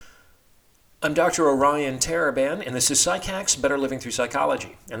I'm Dr. Orion Taraban, and this is PsycHacks, Better Living Through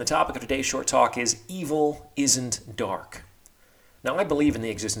Psychology. And the topic of today's short talk is Evil Isn't Dark. Now, I believe in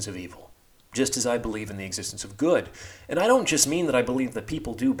the existence of evil, just as I believe in the existence of good. And I don't just mean that I believe that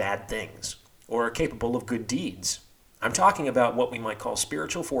people do bad things or are capable of good deeds. I'm talking about what we might call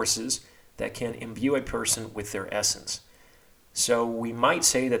spiritual forces that can imbue a person with their essence. So we might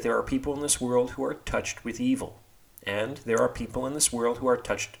say that there are people in this world who are touched with evil. And there are people in this world who are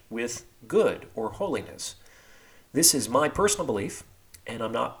touched with good or holiness. This is my personal belief, and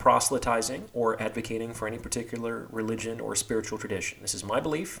I'm not proselytizing or advocating for any particular religion or spiritual tradition. This is my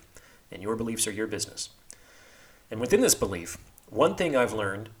belief, and your beliefs are your business. And within this belief, one thing I've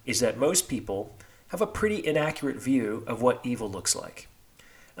learned is that most people have a pretty inaccurate view of what evil looks like.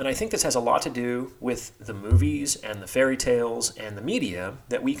 And I think this has a lot to do with the movies and the fairy tales and the media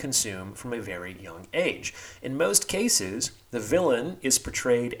that we consume from a very young age. In most cases, the villain is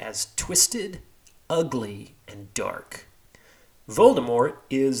portrayed as twisted, ugly, and dark. Voldemort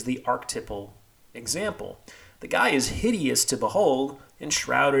is the archetypal example. The guy is hideous to behold and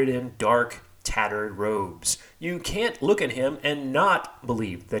shrouded in dark, tattered robes. You can't look at him and not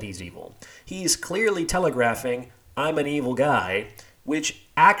believe that he's evil. He's clearly telegraphing, "I'm an evil guy," which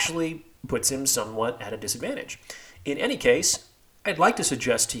actually puts him somewhat at a disadvantage. In any case, I'd like to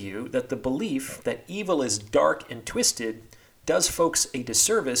suggest to you that the belief that evil is dark and twisted does folks a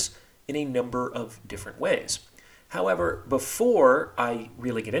disservice in a number of different ways. However, before I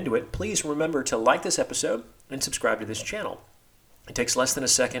really get into it, please remember to like this episode and subscribe to this channel. It takes less than a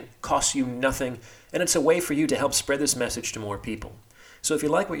second, costs you nothing, and it's a way for you to help spread this message to more people. So if you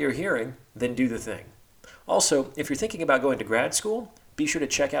like what you're hearing, then do the thing. Also, if you're thinking about going to grad school, be sure to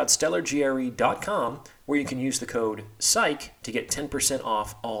check out stellargre.com, where you can use the code PSYCH to get 10%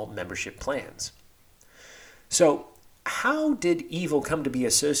 off all membership plans. So, how did evil come to be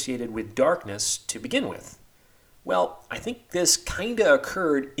associated with darkness to begin with? Well, I think this kinda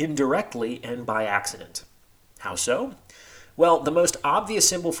occurred indirectly and by accident. How so? Well, the most obvious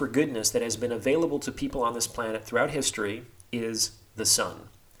symbol for goodness that has been available to people on this planet throughout history is the sun.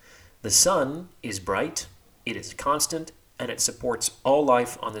 The sun is bright, it is constant, and it supports all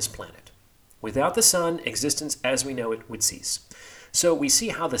life on this planet. Without the sun, existence as we know it would cease. So we see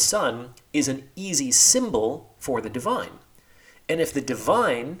how the sun is an easy symbol for the divine. And if the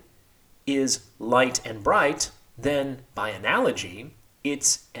divine is light and bright, then by analogy,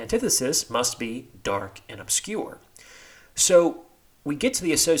 its antithesis must be dark and obscure. So we get to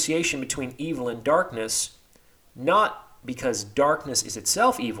the association between evil and darkness, not because darkness is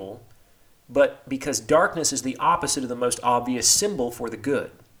itself evil, but because darkness is the opposite of the most obvious symbol for the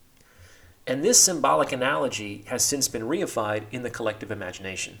good. And this symbolic analogy has since been reified in the collective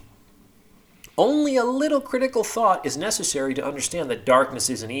imagination. Only a little critical thought is necessary to understand that darkness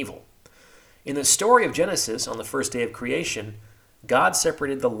isn't evil. In the story of Genesis, on the first day of creation, God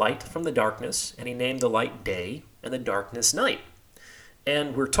separated the light from the darkness, and he named the light day and the darkness night.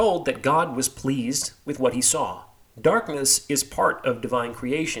 And we're told that God was pleased with what he saw. Darkness is part of divine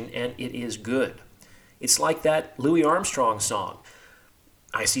creation, and it is good. It's like that Louis Armstrong song,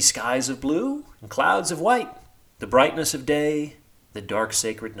 "I see skies of blue and clouds of white, the brightness of day, the dark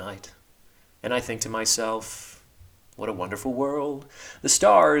sacred night." And I think to myself, what a wonderful world. The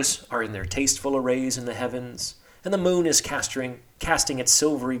stars are in their tasteful arrays in the heavens, and the moon is casting its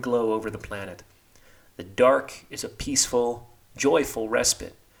silvery glow over the planet. The dark is a peaceful, joyful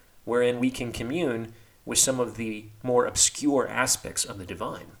respite, wherein we can commune with some of the more obscure aspects of the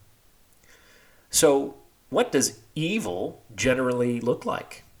divine. So, what does evil generally look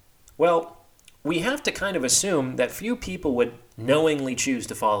like? Well, we have to kind of assume that few people would knowingly choose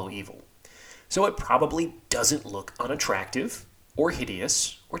to follow evil. So it probably doesn't look unattractive, or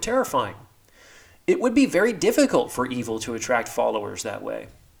hideous, or terrifying. It would be very difficult for evil to attract followers that way.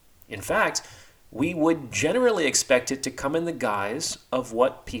 In fact, we would generally expect it to come in the guise of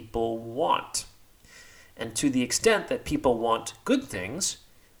what people want. And to the extent that people want good things,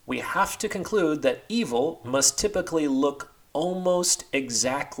 we have to conclude that evil must typically look almost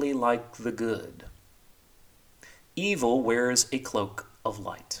exactly like the good. Evil wears a cloak of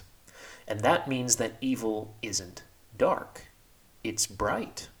light, and that means that evil isn't dark. It's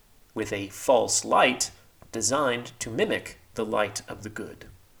bright, with a false light designed to mimic the light of the good.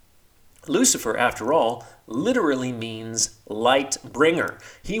 Lucifer, after all, literally means light bringer.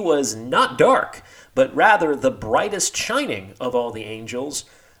 He was not dark, but rather the brightest shining of all the angels,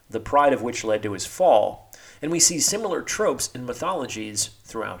 the pride of which led to his fall. And we see similar tropes in mythologies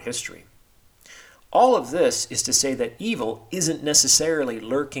throughout history. All of this is to say that evil isn't necessarily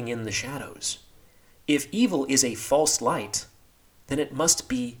lurking in the shadows. If evil is a false light, then it must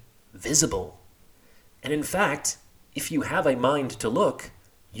be visible. And in fact, if you have a mind to look,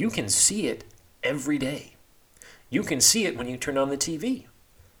 you can see it every day. You can see it when you turn on the TV.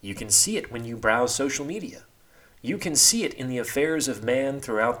 You can see it when you browse social media. You can see it in the affairs of man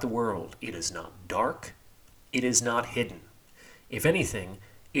throughout the world. It is not dark. It is not hidden. If anything,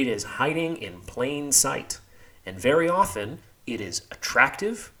 it is hiding in plain sight. And very often, it is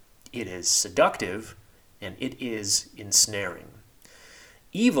attractive, it is seductive, and it is ensnaring.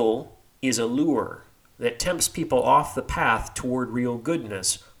 Evil is a lure that tempts people off the path toward real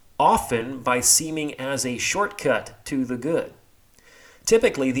goodness, often by seeming as a shortcut to the good.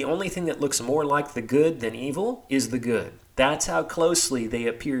 Typically, the only thing that looks more like the good than evil is the good. That's how closely they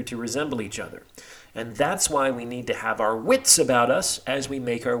appear to resemble each other. And that's why we need to have our wits about us as we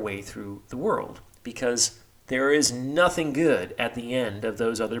make our way through the world, because there is nothing good at the end of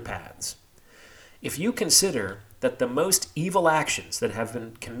those other paths. If you consider that the most evil actions that have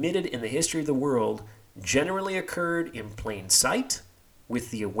been committed in the history of the world generally occurred in plain sight,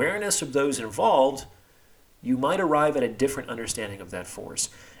 with the awareness of those involved, you might arrive at a different understanding of that force.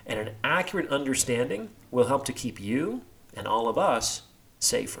 And an accurate understanding will help to keep you and all of us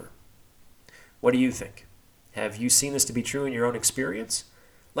safer. What do you think? Have you seen this to be true in your own experience?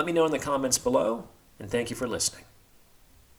 Let me know in the comments below, and thank you for listening.